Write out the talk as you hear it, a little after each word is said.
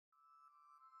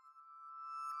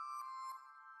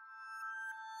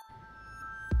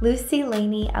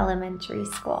Laney Elementary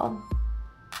School.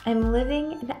 I'm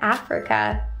living in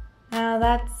Africa. Now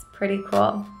that's pretty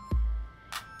cool.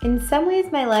 In some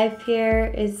ways, my life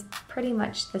here is pretty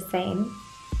much the same.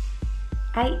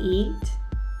 I eat,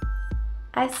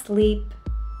 I sleep,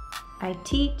 I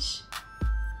teach,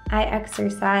 I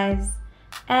exercise,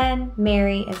 and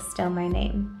Mary is still my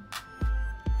name.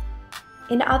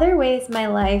 In other ways, my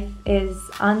life is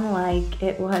unlike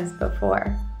it was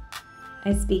before.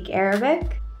 I speak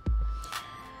Arabic.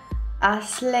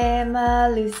 Aslema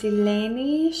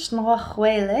Laney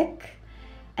Shnochwelik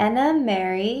Anna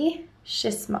Mary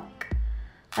Shismok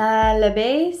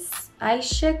Labes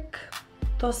Aishik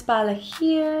Tosbala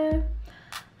here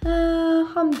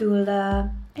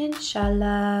Hamdullah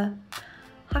Inshallah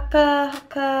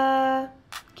Haka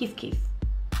Kif Kif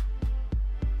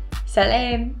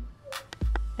Salam.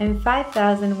 I'm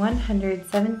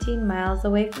 5,117 miles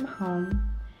away from home,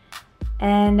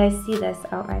 and I see this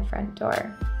out my front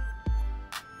door.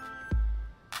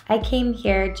 I came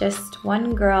here just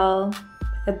one girl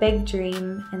with a big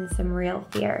dream and some real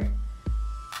fear.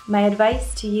 My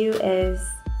advice to you is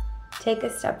take a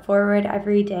step forward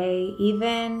every day,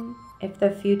 even if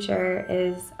the future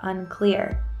is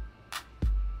unclear.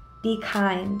 Be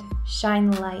kind,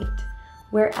 shine light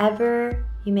wherever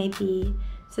you may be,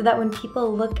 so that when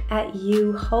people look at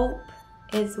you, hope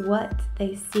is what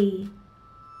they see.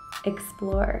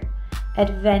 Explore,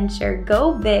 adventure,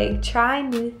 go big, try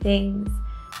new things.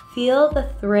 Feel the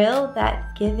thrill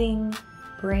that giving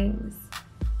brings.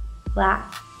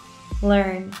 Laugh,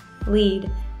 learn, lead.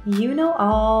 You know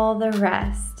all the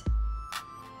rest.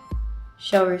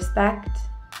 Show respect,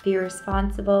 be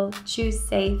responsible, choose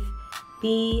safe,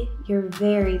 be your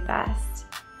very best.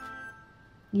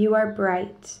 You are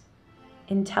bright,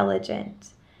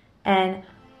 intelligent, and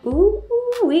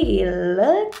ooh-wee,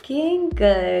 looking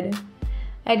good.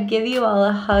 I'd give you all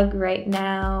a hug right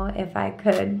now if I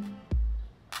could.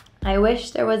 I wish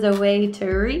there was a way to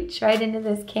reach right into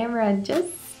this camera and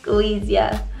just squeeze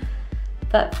ya.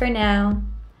 But for now,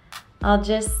 I'll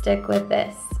just stick with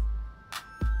this.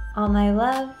 All my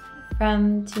love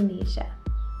from Tunisia.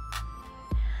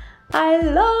 I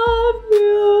love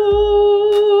you.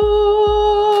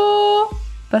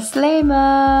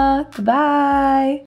 Baslema. Goodbye.